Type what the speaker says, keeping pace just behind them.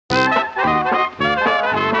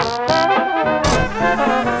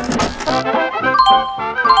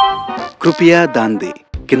కృపయా దాంది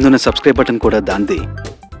కిందన్న subscribe button కూడా దాంది.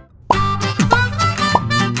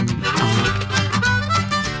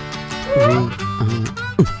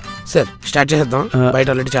 సార్ స్టార్ట్ చేద్దాం. బయట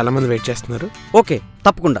ఆల్రెడీ చాలా మంది వెయిట్ చేస్తున్నారు. ఓకే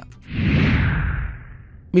తప్పకుండా.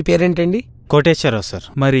 మీ పేరేంటండి? కోటేశ్వరరావు సార్.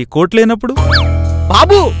 మరి కోట్ లేనప్పుడు?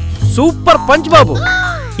 బాబు సూపర్ పంచ్ బాబు.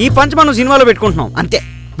 ఈ పంచ్ మనం సినిమాలో పెట్టుకుంటున్నాం అంతే.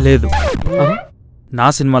 లేదు, నా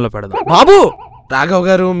సినిమాలో పెడదాం. బాబు రాఘవ్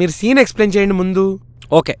గారు మీరు సీన్ ఎక్స్ప్లెయిన్ చేయండి ముందు.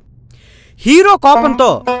 ఓకే, హీరో కోపంతో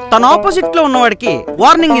తన ఆపోజిట్ లో ఉన్నవాడికి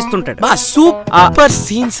వార్నింగ్ ఇస్తుంటాడు. సూపర్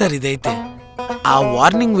సీన్ సార్ ఇదైతే. ఆ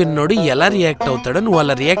వార్నింగ్ విన్నోడు ఎలా రియాక్ట్ అవుతాడో నువ్వు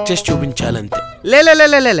అలా రియాక్ట్ చేసి చూపించాలంతే. లే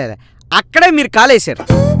అక్కడే మీరు కాలేశారు.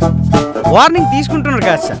 వార్నింగ్ తీసుకుంటున్నారు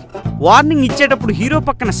కాదు సార్, వార్నింగ్ ఇచ్చేటప్పుడు హీరో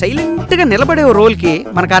పక్కన సైలెంట్ గా నిలబడే రోల్ కి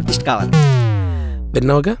మనకు ఆర్టిస్ట్ కావాలి.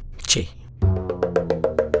 విన్నావుగా, చెయ్యి.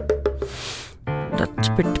 టచ్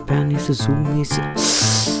పెట్టి ప్యాన్ వేసి జూమ్ వేసి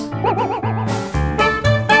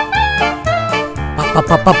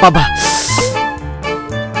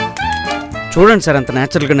చూడండి సార్, అంత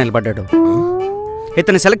న్యాచురల్ గా నిలబడ్డాడు.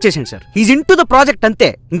 ఇతన్ని సెలెక్ట్ చేసింది sir. Is in to the project అంతే,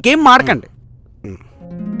 ఇంకేం మాడకండి.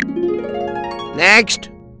 Next.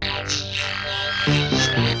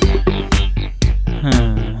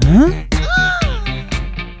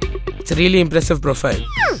 It's really impressive profile.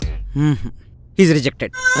 Is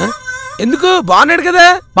rejected. ఎందుకు? బాగున్నాడు కదా.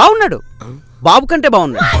 బాగున్నాడు, బాబు కంటే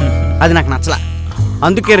బాగున్నాడు. అది నాకు నచ్చలా,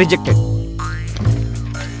 అందుకే రిజెక్టెడ్.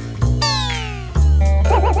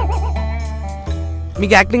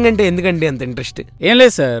 మీకు యాక్టింగ్ అంటే ఎందుకండి అంత ఇంట్రెస్ట్? ఏం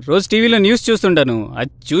లేదు సార్, రోజు టీవీలో న్యూస్ చూస్తుంటాను.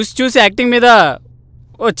 అది చూసి యాక్టింగ్ మీద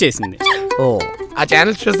వచ్చేసింది. ఓ, ఆ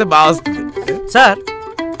ఛానల్స్ చూస్తే బాగా వస్తుంది సార్.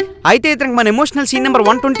 అయితే ఇతనికి మన ఎమోషనల్ సీన్ నెంబర్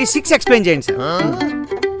 126 ఎక్స్ప్లెయిన్ చేయండి సార్.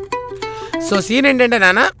 సో సీన్ ఏంటంటే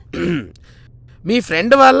నాన్న, మీ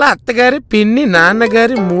ఫ్రెండ్ వాళ్ళ అత్తగారి పిన్ని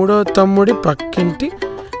నాన్నగారి మూడో తమ్ముడి పక్కింటి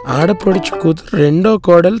ఆడపొడుచు కూతురు రెండో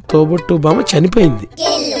కోడలు తోబుట్టు బామ్మ చనిపోయింది.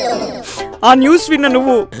 ఆ న్యూస్ విన్న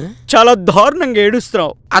నువ్వు చాలా దారుణంగా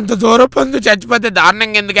ఏడుస్తున్నావు. అంత దూరం పొందు చచ్చిపోతే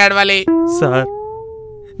దారుణంగా ఎందుకు ఏడవాలి? సార్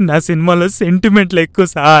నా సినిమాలో సెంటిమెంట్లు ఎక్కువ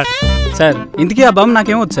సార్. సార్ ఇంతకీ ఆ బామ్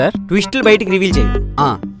నాకేమవుతుంది సార్? ట్విస్టులు బయటికి రివీల్ చేయి.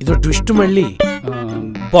 ఇదో ట్విస్ట్ మళ్ళీ.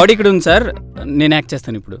 బాడీ ఇక్కడ ఉంది సార్, నేను యాక్ట్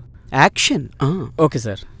చేస్తాను ఇప్పుడు. యాక్షన్. Okay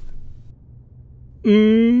sir.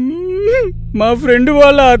 మా ఫ్రెండ్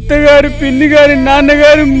వాళ్ళ అత్తగారి పిన్ని గారి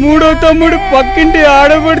నాన్నగారి మూడో తమ్ముడు పక్కింటి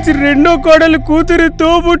ఆడపడిచి రెండో కోడలు కూతురు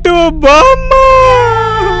తోబుట్టు బామ్మ.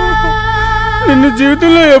 నిన్ను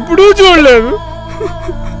జీవితంలో ఎప్పుడూ చూడలేదు,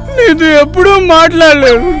 నీతో ఎప్పుడూ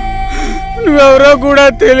మాట్లాడలేదు, నువ్వెవరో కూడా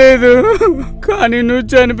తెలియదు. కానీ నువ్వు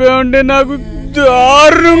చనిపోయి ఉంటే నాకు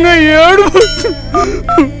దారుణంగా ఏడుపు.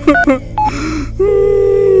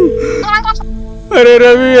 అరే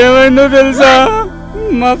రవి, ఏమైందో తెలుసా?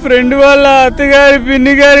 మా ఫ్రెండ్ వాళ్ళ అత్తగారి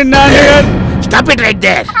పిన్ని గారి నాన్నగారు. Stop it right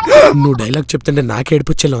there. నువ్వు డైలాగ్ చెప్తుంటే నాకు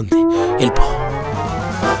ఏడుపుచ్చేలా ఉంది, వెళ్ళిపో.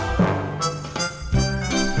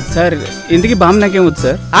 సార్ ఇంతకీ బామ్ నాకేమవుతుంది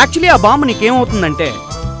సార్? యాక్చువల్లీ ఆ బామ్మ నీకేమవుతుందంటే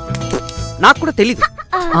నాకు కూడా తెలీదు.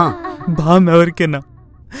 బామ్ ఎవరికైనా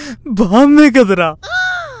బామ్మే కదరా.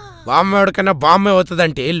 బామ్మ ఎవరికైనా బామ్మే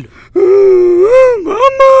అవుతుందంటే వెళ్ళు.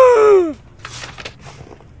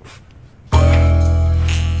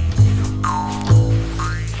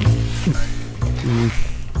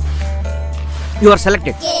 You are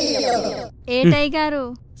selected. ఏటై గారు?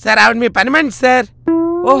 సార్ ఆవిడ మీ పని మంచి సార్.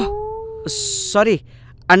 ఓహ్ సారీ,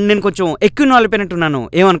 అండ్ నేను కొంచెం ఎక్కువ నలిపోయినట్టున్నాను,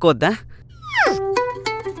 ఏమనుకోవద్దా?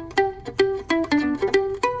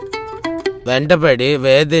 వెంటపడి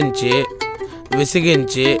వేధించి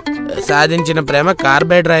విసిగించి సాధించిన ప్రేమ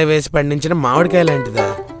కార్బైడ్ రాయి వేసి పండించిన మామిడికాయ లాంటిదా?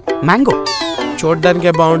 మ్యాంగో.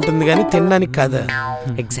 చూడడానికే బాగుంటుంది కానీ తినడానికి కాదా?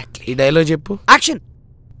 ఎగ్జాక్ట్లీ. ఈ డైలాగ్ చెప్పు. యాక్షన్.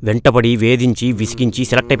 వెంటపడి వేధించి విసిగించి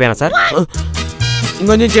సెలెక్ట్ అయిపోయినా సార్.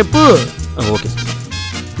 ఇంకొంచెం చెప్పు. Okay sir.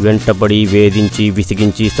 వెంటపడి వేధించి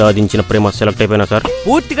విసిగించి సాధించిన ప్రేమ సెలెక్ట్ అయిపోయినా సార్.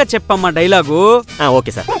 పూర్తిగా చెప్పమ్మా డైలాగు.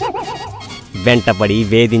 Okay sir. వెంటపడి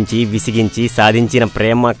వేధించి విసిగించి సాధించిన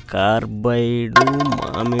ప్రేమ కార్బైడ్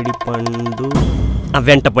మామిడి పండు.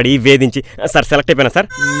 వెంటపడి వేధించి సార్ సెలెక్ట్ అయిపోయినా సార్.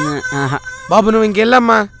 బాబు నువ్వు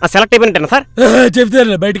ఇంకెళ్ళమ్మా. Select అయిపోయినట్టేనా sir?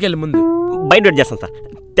 చెప్తే బయటికి వెళ్ళి ముందు. బయట వెయిట్ చేస్తాను సార్.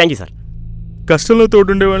 Thank you sir. కష్టంలో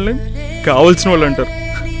తోడుండే వాళ్ళని కావాల్సిన వాళ్ళు అంటారు,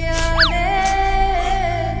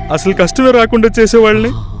 అసలు కష్టమే రాకుండా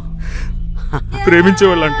చేసేవాళ్ళని ప్రేమించే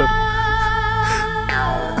వాళ్ళు అంటారు.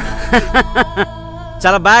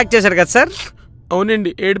 చాలా బాగా యాక్ట్ చేశారు కదా సార్.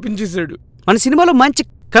 అవునండి, ఏడిపించేశాడు. మన సినిమాలో మంచి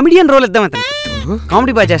కమెడియన్ రోల్ ఇద్దాం, అతను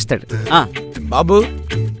కామెడీ బాగా చేస్తాడు. బాబు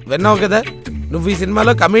విన్నావు కదా, నువ్వు ఈ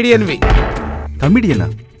సినిమాలో కమెడియన్వి. కమెడియనా?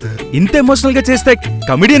 ఇంత ఎమోషనల్ గా చేస్తే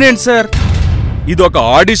కమెడియన్ ఏంటి సార్? ఇదొక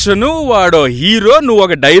ఆడిషన్, వాడో హీరో, నువ్వు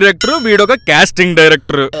ఒక డైరెక్టర్, వీడొక కాస్టింగ్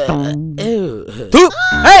డైరెక్టర్.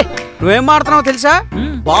 నువ్వేం మాడుతున్నావు తెలుసా?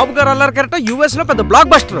 బాబు గారు అల్లరి కరెక్ట్ యూఎస్ లో పెద్ద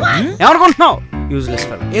బ్లాక్ బస్టర్. ఏమనుకుంటున్నావు? Useless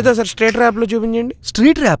fellow. ఏదో సార్ స్ట్రీట్ ర్యాప్ లో చూపించండి.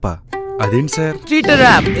 స్ట్రీట్ ర్యాపా? అదేంటి sir? Street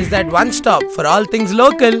rap is that one stop for all things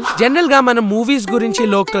local. General గా మనం మూవీస్ గురించి,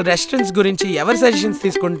 లోకల్ రెస్టారెంట్స్ గురించి ఎవరి సజెషన్స్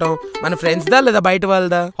తీసుకుంటాం? మన ఫ్రెండ్స్ దా లేదా బయట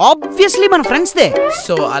వాళ్ళదా? ఆబ్వియస్లీ మన ఫ్రెండ్స్ దే.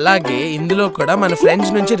 సో అలాగే ఇందులో కూడా మన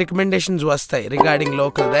ఫ్రెండ్స్ నుంచి రికమెండేషన్స్ వస్తాయి regarding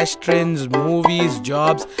local restaurants, movies,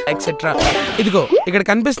 jobs etcetera. ఇదిగో ఇక్కడ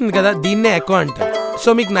కనిపిస్తుంది కదా, దీన్నే ఎక్కువ అంటారు. సో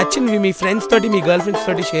మీకు నచ్చినవి మీ ఫ్రెండ్స్ తోటి, మీ గర్ల్ ఫ్రెండ్స్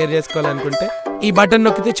తోటి షేర్ చేసుకోవాలనుకుంటే ఈ బటన్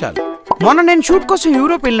నొక్కితే చాలు. మొన్న నేను షూట్ కోసం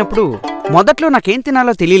యూరోప్ వెళ్ళినప్పుడు మొదట్లో నాకేం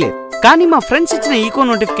తినాలో తెలియలేదు, కానీ మా ఫ్రెండ్స్ ఇచ్చిన ఈకో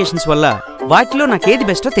నోటిఫికేషన్స్ వల్ల వాటిలో నాకేది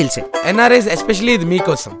బెస్టో తెలిసే. ఎన్ఆర్ఐస్ ఎస్పెషల్లీ ఇది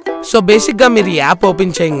మీకోసం. సో బేసిక్ గా మీరు యాప్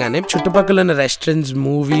ఓపెన్ చేయగానే చుట్టుపక్కల ఉన్న రెస్టారెంట్స్,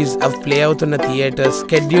 మూవీస్, అవి ప్లే అవుతున్న theatres,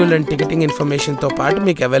 schedule and ticketing information తో పాటు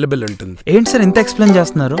మీకు అవైలబుల్ ఉంటుంది. ఏంటి సార్ ఇంత ఎక్స్ప్లెయిన్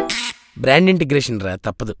చేస్తున్నారు? బ్రాండ్ ఇంటిగ్రేషన్ రా,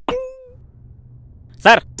 తప్పదు.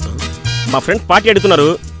 సార్ మా ఫ్రెండ్స్ పార్టీ అడుగుతున్నారు,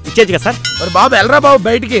 ఇచ్చేది కదా సార్? మరి బాబు వెళ్ళరా బాబు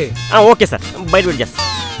బయటికి. ఓకే సార్, బయట వెయిట్ చేస్తా.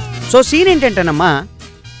 సో సీన్ ఏంటంటేనమ్మా,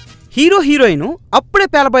 హీరో హీరోయిన్ అప్పుడే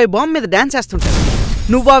పేలబోయే బాంబు మీద డాన్స్ చేస్తుంటారు.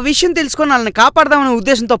 నువ్వు ఆ విషయం తెలుసుకొని వాళ్ళని కాపాడదామనే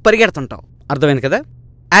ఉద్దేశంతో పరిగెడుతుంటావు. అర్థమైంది కదా?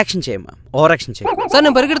 యాక్షన్ చేయమ్మా, ఓవర్ యాక్షన్ చేయ. సార్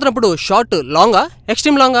నేను పరిగెడుతున్నప్పుడు షార్ట్ లాంగా,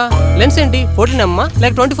 ఎక్స్ట్రీమ్ లాంగా, లెన్స్ ఏంటి 14mm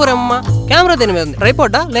లేక 24mm, కెమెరా దేని మీద ఉంది,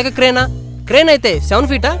 ట్రైపాడా లేక క్రేనా? క్రేన్ అయితే 7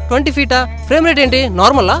 feet 20 feet, ఫ్రేమ్ రేట్ ఏంటి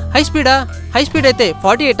నార్మలా హై స్పీడా? హై స్పీడ్ అయితే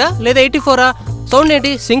 48 లేదా 84? సౌండ్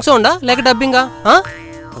ఏంటి సింగ్ సౌండా లేక డబ్బింగా?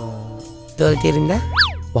 తీరిందా?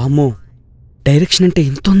 వామ్మో, డైరెక్షన్ అంటే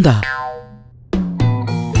ఇంత ఉందా?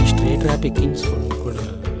 స్ట్రీట్ ర్యాప్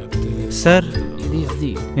సార్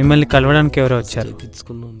మిమ్మల్ని కలవడానికి ఎవరో వచ్చారు.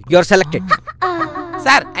 You are selected.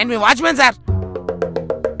 Sir and me watchman sir.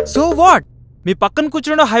 So what? మీ పక్కన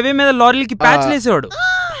కూర్చున్నాడు హైవే మీద లారీలకి ప్యాచ్ వేసేవాడు,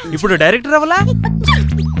 ఇప్పుడు డైరెక్టర్ అవ్వలా?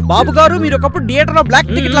 బాబు గారు మీరు ఒకప్పుడు థియేటర్ లో బ్లాక్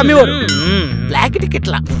టికెట్లు అమ్మేవారు. బ్లాక్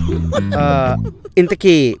టికెట్లా?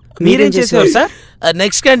 ఇంతకీ మీరేం చేసేవారు సార్?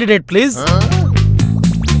 Next candidate please.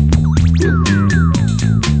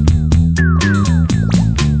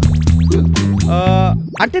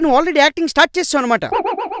 అంటే నువ్వు ఆల్రెడీ యాక్టింగ్ స్టార్ట్ చేసావు అనమాట,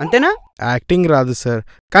 అంతేనా? యాక్టింగ్ రాదు సార్,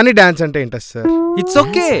 కానీ డాన్స్ అంటే interest sir. It's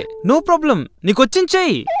okay, no problem, నీకు వచ్చింది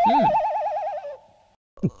చెయ్యి.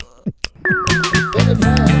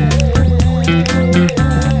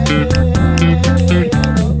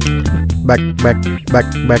 Back back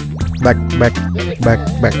back back back back back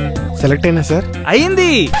back. Select అయినా సార్?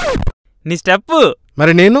 అయింది నీ స్టెప్.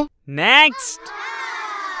 మరి నేను నెక్స్ట్.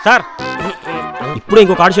 సార్ ఇప్పుడు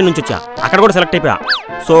ఇంకొక ఆడిషన్ నుంచి వచ్చా, అక్కడ కూడా సెలెక్ట్ అయిపోయా.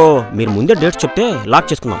 సో మీరు ముందే డేట్స్ చెప్తే లాక్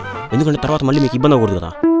చేసుకుందాం, ఎందుకంటే తర్వాత మళ్ళీ మీకు ఇబ్బంది అవ్వకూడదు కదా.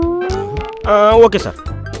 Okay sir.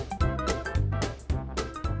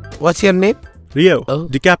 What's your name? Rio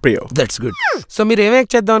DiCaprio. That's good. So మీరు ఏం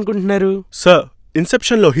యాక్ట్ చేద్దాం అనుకుంటున్నారు? సార్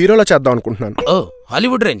ఇన్సెప్షన్ లో హీరోలా చేద్దాం అనుకుంటున్నాను. ఓ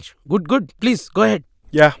Hollywood range. Good good, please go head.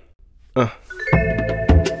 Yeah.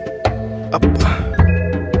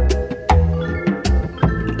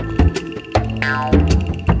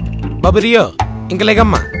 Babu Rio ఇంక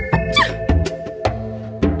లేకమ్మా.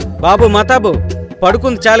 బాబు మతాబు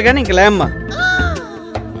పడుకుంది చాలు కానీ ఇంక లేమ్మా.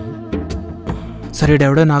 సరే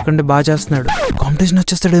ఎవడో నాకంటే బాగా చేస్తున్నాడు, కాంపిటీషన్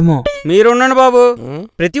వచ్చేస్తాడేమో. మీరున్నాను బాబు,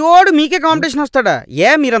 ప్రతి ఓడు మీకే కాంపిటీషన్ వస్తాడా?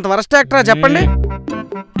 మీరంత వరస్ట్ యాక్టరా చెప్పండి?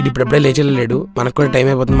 ఇది ఇప్పుడెప్పుడే లేచలేడు, మనకు కూడా టైం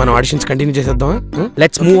అయిపోతుంది. మనం ఆడిషన్స్ కంటిన్యూ చేసేద్దాం.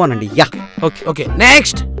 లెట్స్ మూవ్ ఆన్ అండి. Yeah okay okay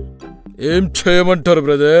next. ఏం చేయమంటారు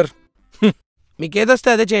బ్రదర్? మీకు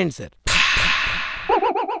ఏదొస్తే అదే చేయండి సార్.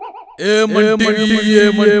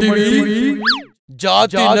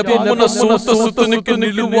 జాతి నెపమున సూత సుతునికి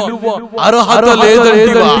నిలువ అర్హత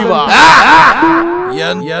లేదంటివా?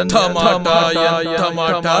 ఎంత మాట, ఎంత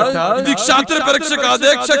మాట! ఇది క్షాత్రియ పరీక్ష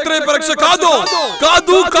కాదే, క్షత్రియ పరీక్ష కాదు,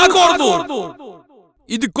 కాదు కాకూడదు.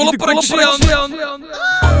 ఇది కుల పరీక్ష.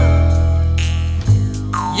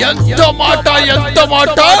 ఎంత మాట, ఎంత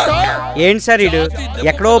మాట! ఏంటి సార్ ఇడు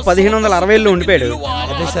ఎక్కడో 1560లో ఉండిపోయాడు.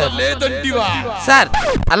 సార్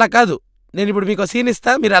అలా కాదు, నేను ఇప్పుడు మీకు సీన్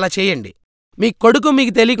ఇస్తా, మీరు అలా చేయండి. మీ కొడుకు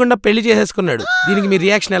మీకు తెలియకుండా పెళ్లి చేసేసుకున్నాడు, దీనికి మీ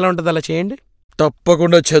రియాక్షన్ ఎలా ఉంటుంది అలా చేయండి.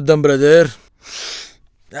 తప్పకుండా చేద్దాం బ్రదర్.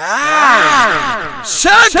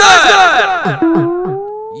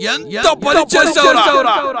 ఎంత పని చేసావురా!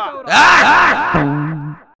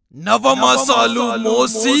 నవమాసాలు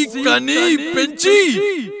మోసి కని పెంచి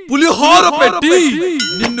పులిహోర పెట్టి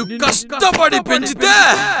నిన్ను కష్టపడి పెంచితే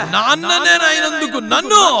నాన్ననేనైనందుకు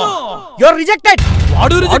నన్ను రిజెక్టెడ్.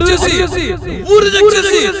 వాడు రిజెక్ట్ చేసి ఊరు రిజెక్ట్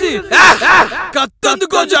చేసి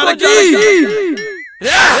కత్తందుకో జానకి.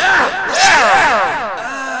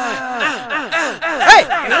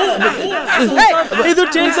 ఏదో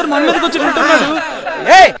చేయండి సార్, మన మీదకి వచ్చినట్టున్నాడు.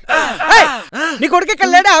 నీ కొడుకు ఇక్కడ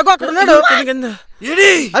లేడా? ఆగో అక్కడ ఉన్నాడు.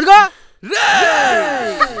 అదిగో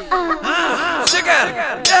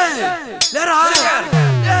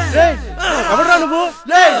ఎవడరా నువ్వు?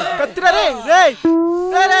 కత్తిరా రే.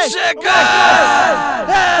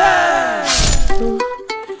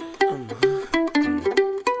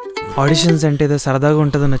 ఆడిషన్స్ అంటే ఏదో సరదాగా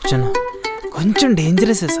ఉంటుందని వచ్చాను. కొంచెం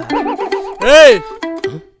డేంజరస్ సార్.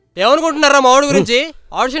 ఏమనుకుంటున్నారా మావాడి గురించి?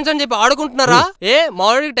 ఆడిషన్స్ అని చెప్పి ఆడుకుంటున్నారా?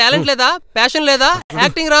 మావాడికి టాలెంట్ లేదా? ప్యాషన్ లేదా?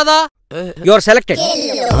 యాక్టింగ్ రాదా? You are selected.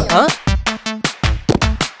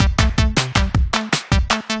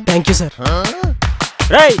 Thank you sir.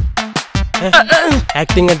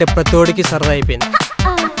 Acting అంటే ప్రతోడికి సరదా అయిపోయింది.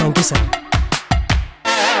 Thank you sir.